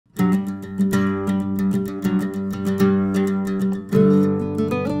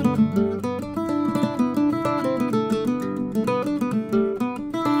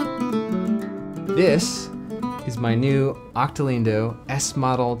my new Octolindo S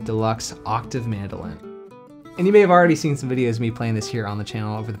Model Deluxe Octave Mandolin. And you may have already seen some videos of me playing this here on the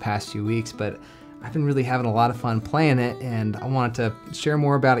channel over the past few weeks, but I've been really having a lot of fun playing it, and I wanted to share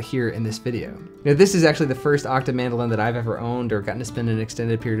more about it here in this video. This is actually the first octave mandolin that I've ever owned or gotten to spend an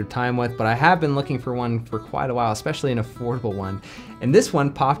extended period of time with, but I have been looking for one for quite a while, especially an affordable one. And this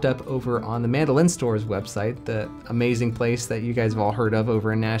one popped up over on the Mandolin Store's website, the amazing place that you guys have all heard of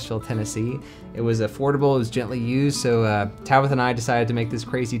over in Nashville, Tennessee. It was affordable, it was gently used, so Tabitha and I decided to make this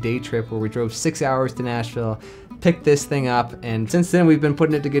crazy day trip where we drove 6 hours to Nashville, picked this thing up, and since then we've been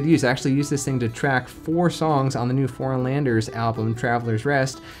putting it to good use. I actually used this thing to track 4 songs on the new Foreign Landers album, Traveler's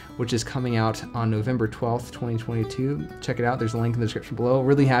Rest, which is coming out on November 12th, 2022. Check it out, there's a link in the description below.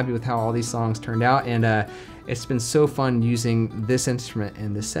 Really happy with how all these songs turned out, and it's been so fun using this instrument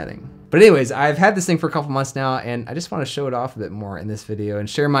in this setting. But anyways, I've had this thing for a couple months now, and I just want to show it off a bit more in this video and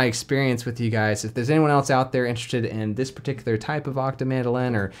share my experience with you guys. If there's anyone else out there interested in this particular type of octave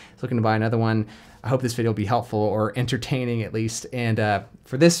mandolin or is looking to buy another one, I hope this video will be helpful or entertaining at least. And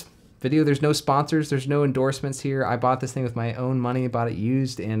for this video, there's no sponsors, there's no endorsements here. I bought this thing with my own money, bought it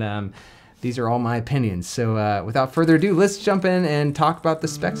used, and these are all my opinions. So without further ado, let's jump in and talk about the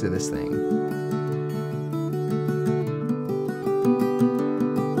specs of this thing.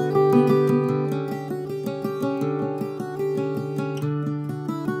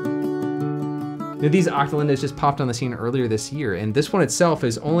 Now, these Octolindos just popped on the scene earlier this year, and this one itself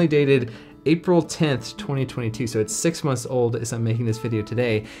is only dated April 10th, 2022, so it's 6 months old as I'm making this video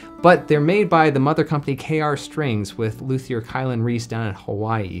today, but they're made by the mother company KR Strings with luthier Kylan Reese down in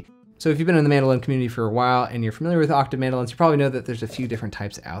Hawaii. So if you've been in the mandolin community for a while and you're familiar with octave mandolins, you probably know that there's a few different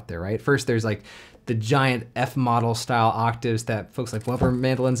types out there, right? First, there's like the giant F model style octaves that folks like Weber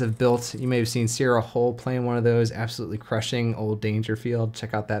mandolins have built. You may have seen Sierra Hull playing one of those, absolutely crushing Old Dangerfield.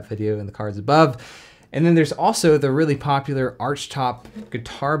 Check out that video in the cards above. And then there's also the really popular archtop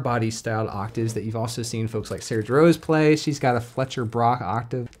guitar body styled octaves that you've also seen folks like Sarah Rose play. She's got a Fletcher Brock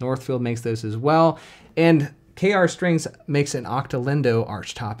octave. Northfield makes those as well. And KR Strings makes an Octolindo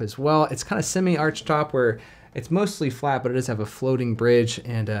archtop as well. It's kind of semi-archtop where it's mostly flat, but it does have a floating bridge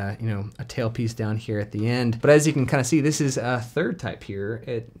and you know, a tailpiece down here at the end. But as you can kind of see, this is a third type here.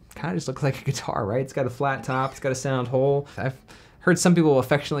 It kind of just looks like a guitar, right? It's got a flat top, it's got a sound hole. I've heard some people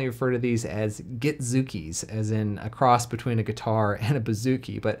affectionately refer to these as Gitzukis, as in a cross between a guitar and a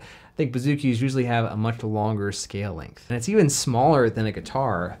bouzouki, but I think bouzouki's usually have a much longer scale length. And it's even smaller than a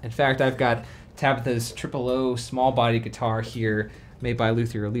guitar. In fact, I've got Tabitha's O small body guitar here, made by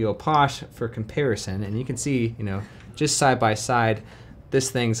luthier Leo Posh for comparison, and you can see, you know, just side by side,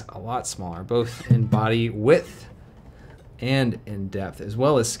 this thing's a lot smaller, both in body width and in depth, as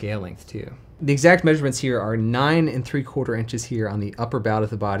well as scale length too. The exact measurements here are 9 3/4 inches here on the upper bout of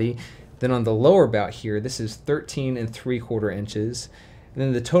the body. Then on the lower bout here, this is 13 3/4 inches. And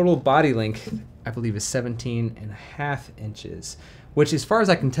then the total body length, I believe, is 17.5 inches, which as far as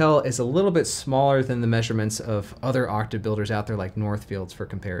I can tell is a little bit smaller than the measurements of other octave builders out there like Northfield's for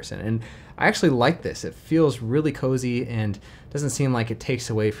comparison. And I actually like this. It feels really cozy and doesn't seem like it takes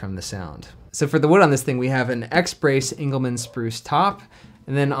away from the sound. So for the wood on this thing, we have an X-Brace Engelmann spruce top.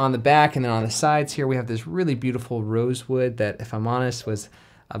 And then on the back and then on the sides here, we have this really beautiful rosewood that, if I'm honest, was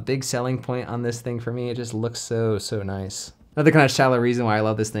a big selling point on this thing for me. It just looks so, so nice. Another kind of shallow reason why I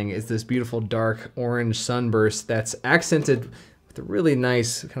love this thing is this beautiful dark orange sunburst that's accented with a really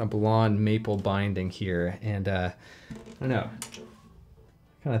nice kind of blonde maple binding here. And I don't know,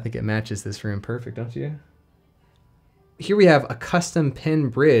 I kind of think it matches this room perfect, don't you? Here we have a custom pin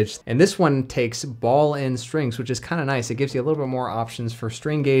bridge, and this one takes ball end strings, which is kind of nice. It gives you a little bit more options for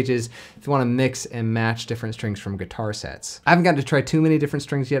string gauges if you want to mix and match different strings from guitar sets. I haven't gotten to try too many different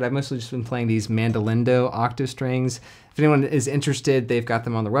strings yet. I've mostly just been playing these Mandolindo octave strings. If anyone is interested, they've got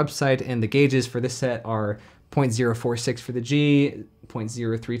them on their website, and the gauges for this set are 0.046 for the G,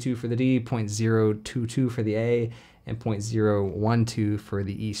 0.032 for the D, 0.022 for the A, and 0.012 for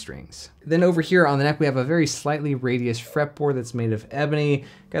the E strings. Then over here on the neck, we have a very slightly radius fretboard that's made of ebony.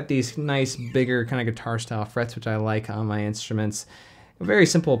 Got these nice bigger kind of guitar style frets, which I like on my instruments. Very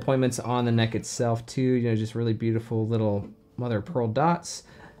simple appointments on the neck itself too, you know, just really beautiful little mother of pearl dots.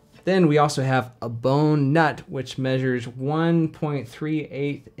 Then we also have a bone nut, which measures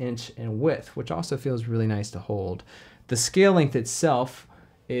 1.38 inch in width, which also feels really nice to hold. The scale length itself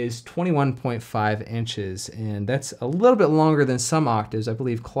is 21.5 inches, and that's a little bit longer than some octaves. I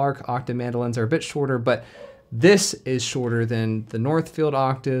believe Clark octave mandolins are a bit shorter, but this is shorter than the Northfield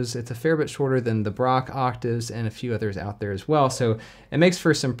octaves. It's a fair bit shorter than the Brock octaves and a few others out there as well. So it makes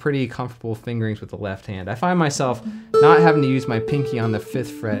for some pretty comfortable fingerings with the left hand. I find myself not having to use my pinky on the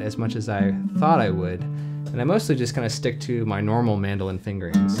 5th fret as much as I thought I would. And I mostly just kind of stick to my normal mandolin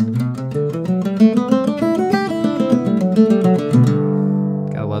fingerings.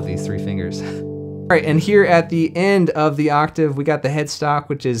 Gotta love these 3 fingers. All right, and here at the end of the octave, we got the headstock,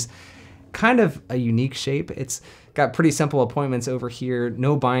 which is kind of a unique shape. It's got pretty simple appointments over here,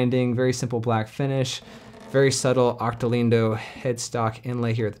 no binding, very simple black finish, very subtle Octolindo headstock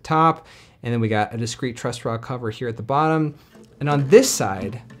inlay here at the top, and then we got a discrete truss rod cover here at the bottom. And on this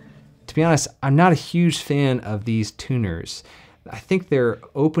side, to be honest, I'm not a huge fan of these tuners. I think they're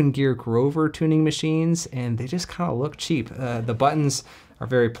open gear Grover tuning machines, and they just kind of look cheap. The buttons are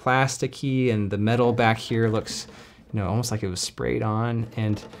very plasticky, and the metal back here looks, you know, almost like it was sprayed on.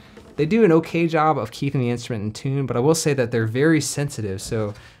 And they do an okay job of keeping the instrument in tune, but I will say that they're very sensitive.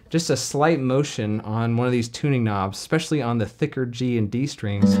 So just a slight motion on one of these tuning knobs, especially on the thicker G and D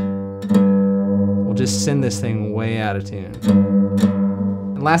strings, will just send this thing way out of tune.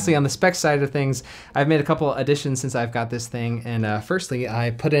 And lastly, on the spec side of things, I've made a couple additions since I've got this thing. And firstly,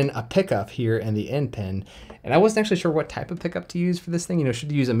 I put in a pickup here in the end pin. And I wasn't actually sure what type of pickup to use for this thing. You know,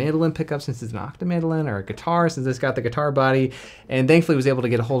 should you use a mandolin pickup since it's an octave mandolin, or a guitar since it's got the guitar body? And thankfully was able to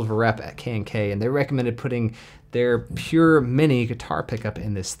get a hold of a rep at K&K, and they recommended putting their pure mini guitar pickup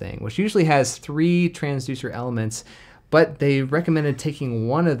in this thing, which usually has 3 transducer elements, but they recommended taking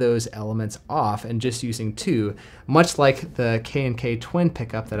one of those elements off and just using 2, much like the K&K twin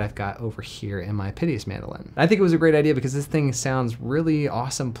pickup that I've got over here in my Piteous mandolin. I think it was a great idea because this thing sounds really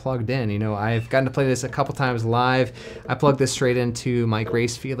awesome plugged in. You know, I've gotten to play this a couple times live. I plugged this straight into my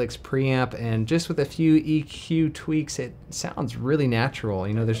Grace Felix preamp, and just with a few EQ tweaks, it sounds really natural.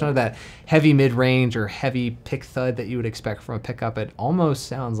 You know, there's none of that heavy mid-range or heavy pick thud that you would expect from a pickup. It almost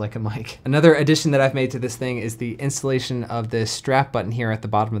sounds like a mic. Another addition that I've made to this thing is the installation of this strap button here at the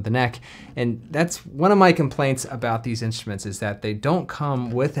bottom of the neck. And that's one of my complaints about these instruments, is that they don't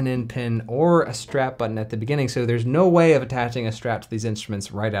come with an end pin or a strap button at the beginning, so there's no way of attaching a strap to these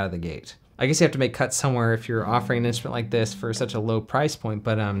instruments right out of the gate. I guess you have to make cuts somewhere if you're offering an instrument like this for such a low price point,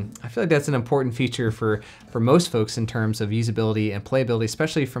 but I feel like that's an important feature for most folks in terms of usability and playability,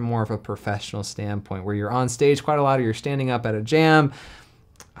 especially from more of a professional standpoint, where you're on stage quite a lot or you're standing up at a jam.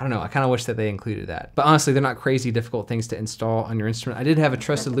 I don't know, I kind of wish that they included that. But honestly, they're not crazy difficult things to install on your instrument. I did have a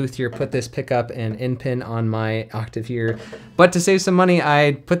trusted luthier put this pickup and end pin on my octave here, but to save some money,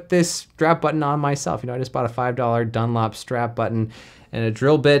 I put this strap button on myself. You know, I just bought a $5 Dunlop strap button and a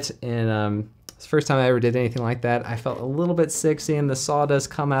drill bit, and it's the first time I ever did anything like that. I felt a little bit sick seeing the sawdust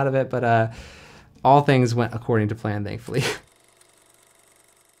come out of it, but all things went according to plan, thankfully.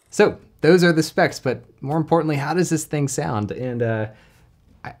 So those are the specs, but more importantly, how does this thing sound? And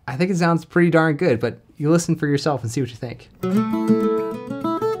I think it sounds pretty darn good, but you listen for yourself and see what you think.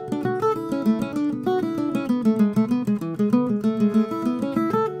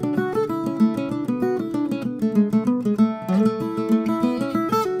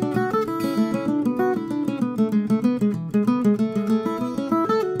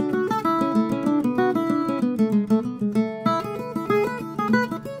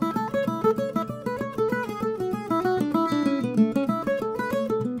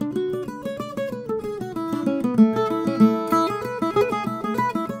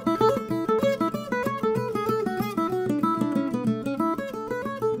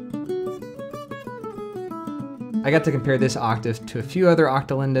 I got to compare this octave to a few other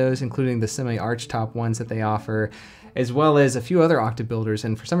Octolindos, including the semi-arch top ones that they offer, as well as a few other octave builders,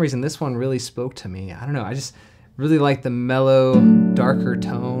 and for some reason this one really spoke to me. I don't know, I just really like the mellow, darker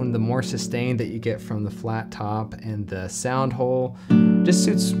tone, the more sustained that you get from the flat top, and the sound hole just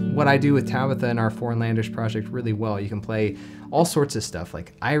suits what I do with Tabitha and our Foreign Landers project really well. You can play all sorts of stuff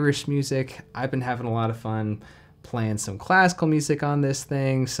like Irish music. I've been having a lot of fun playing some classical music on this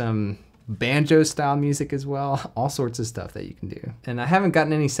thing, some banjo style music as well, all sorts of stuff that you can do. And I haven't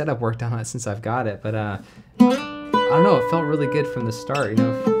gotten any setup work done on it since I've got it, but I don't know, it felt really good from the start. You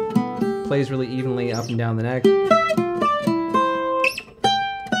know, plays really evenly up and down the neck.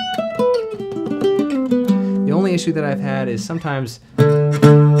 The only issue that I've had is sometimes in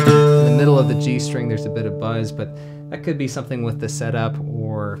the middle of the G string there's a bit of buzz, but that could be something with the setup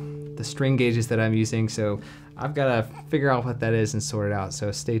or the string gauges that I'm using, so I've got to figure out what that is and sort it out,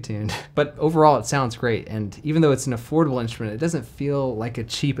 so stay tuned. But overall it sounds great, and even though it's an affordable instrument, it doesn't feel like a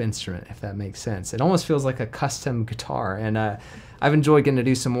cheap instrument, if that makes sense. It almost feels like a custom guitar, and I've enjoyed getting to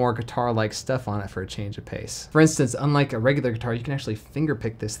do some more guitar-like stuff on it for a change of pace. For instance, unlike a regular guitar, you can actually finger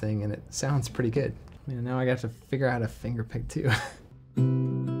pick this thing and it sounds pretty good. I mean, now I got to figure out how to finger pick too.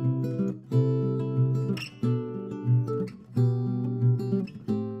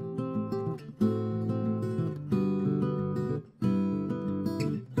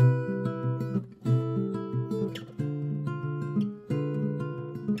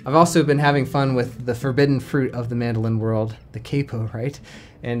 I've also been having fun with the forbidden fruit of the mandolin world, the capo, right?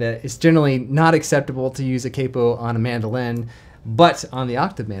 And it's generally not acceptable to use a capo on a mandolin, but on the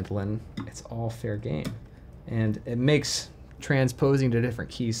octave mandolin, it's all fair game. And it makes transposing to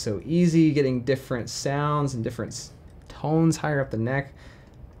different keys so easy, getting different sounds and different tones higher up the neck.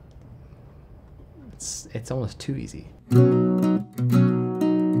 It's almost too easy.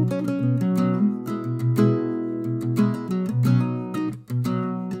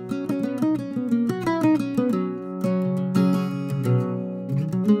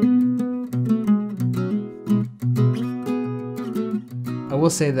 I will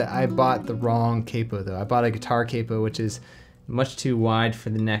say that I bought the wrong capo though. I bought a guitar capo, which is much too wide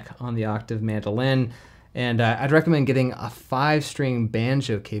for the neck on the octave mandolin. And I'd recommend getting a 5-string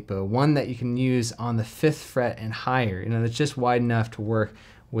banjo capo, one that you can use on the 5th fret and higher. You know, that's just wide enough to work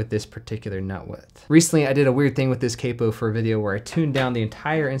with this particular nut width. Recently, I did a weird thing with this capo for a video where I tuned down the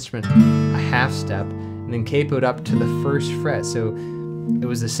entire instrument a half step and then capoed up to the 1st fret. So it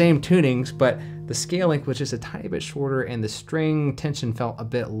was the same tunings, but the scale length was just a tiny bit shorter and the string tension felt a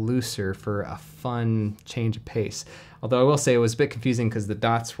bit looser for a fun change of pace. Although I will say it was a bit confusing because the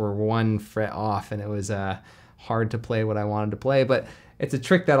dots were 1 fret off and it was hard to play what I wanted to play, but it's a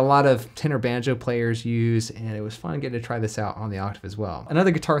trick that a lot of tenor banjo players use, and it was fun getting to try this out on the octave as well. Another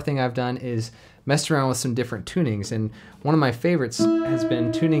guitar thing I've done is messed around with some different tunings, and one of my favorites has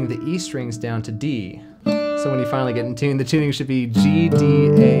been tuning the E strings down to D. So when you finally get in tune, the tuning should be G, D,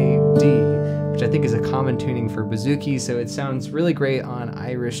 A, D, which I think is a common tuning for bouzouki, so it sounds really great on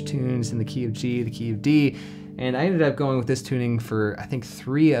Irish tunes in the key of G, the key of D, and I ended up going with this tuning for, I think,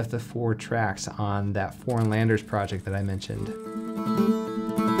 3 of the 4 tracks on that Foreign Landers project that I mentioned.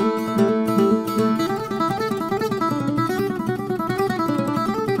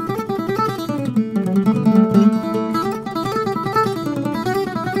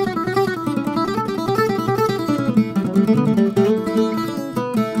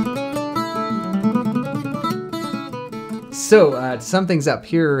 So to sum things up,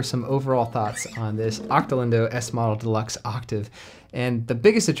 here are some overall thoughts on this Octolindo S Model Deluxe Octave. And the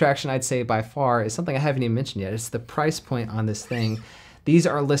biggest attraction, I'd say by far, is something I haven't even mentioned yet. It's the price point on this thing. These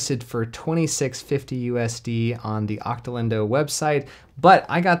are listed for $26.50 USD on the Octolindo website, but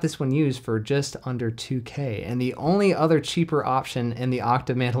I got this one used for just under $2K. And the only other cheaper option in the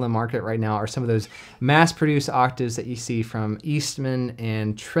octave mandolin market right now are some of those mass-produced octaves that you see from Eastman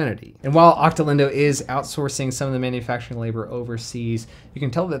and Trinity. And while Octolindo is outsourcing some of the manufacturing labor overseas, you can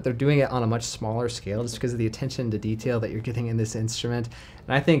tell that they're doing it on a much smaller scale just because of the attention to detail that you're getting in this instrument.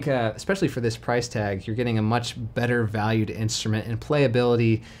 And I think, especially for this price tag, you're getting a much better valued instrument in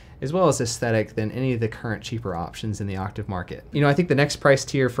playability as well as aesthetic than any of the current cheaper options in the octave market. You know, I think the next price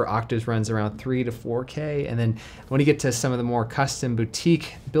tier for octaves runs around 3 to 4K, and then when you get to some of the more custom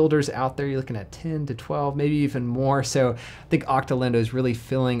boutique builders out there, you're looking at 10 to 12, maybe even more. So I think Octolindo is really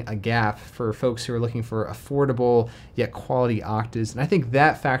filling a gap for folks who are looking for affordable yet quality octaves, and I think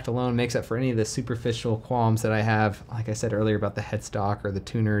that fact alone makes up for any of the superficial qualms that I have, like I said earlier, about the headstock or the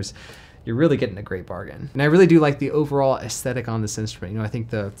tuners. You're really getting a great bargain. And I really do like the overall aesthetic on this instrument. You know, I think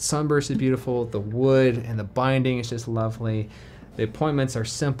the sunburst is beautiful, the wood and the binding is just lovely. The appointments are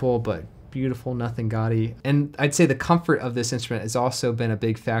simple but beautiful, nothing gaudy. And I'd say the comfort of this instrument has also been a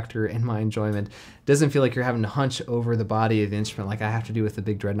big factor in my enjoyment. It doesn't feel like you're having to hunch over the body of the instrument like I have to do with the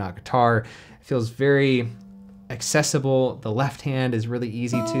big dreadnought guitar. It feels very accessible. The left hand is really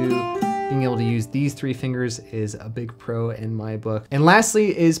easy to. Being able to use these 3 fingers is a big pro in my book. And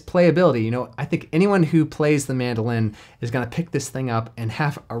lastly is playability. You know, I think anyone who plays the mandolin is gonna pick this thing up and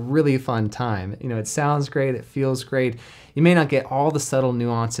have a really fun time. You know, it sounds great, it feels great. You may not get all the subtle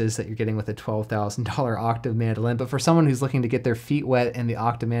nuances that you're getting with a $12,000 octave mandolin, but for someone who's looking to get their feet wet in the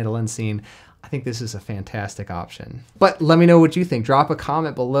octave mandolin scene, I think this is a fantastic option. But let me know what you think. Drop a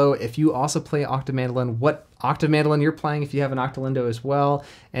comment below if you also play octave mandolin, what octave mandolin you're playing, if you have an Octolindo as well,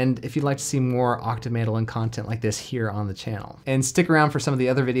 and if you'd like to see more octave mandolin content like this here on the channel. And stick around for some of the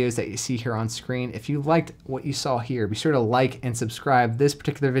other videos that you see here on screen. If you liked what you saw here, be sure to like and subscribe this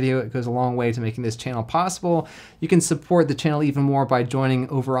particular video. It goes a long way to making this channel possible. You can support the channel even more by joining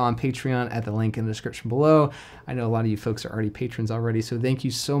over on Patreon at the link in the description below. I know a lot of you folks are already patrons already, so thank you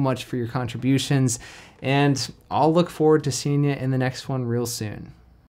so much for your contributions, and I'll look forward to seeing you in the next one real soon.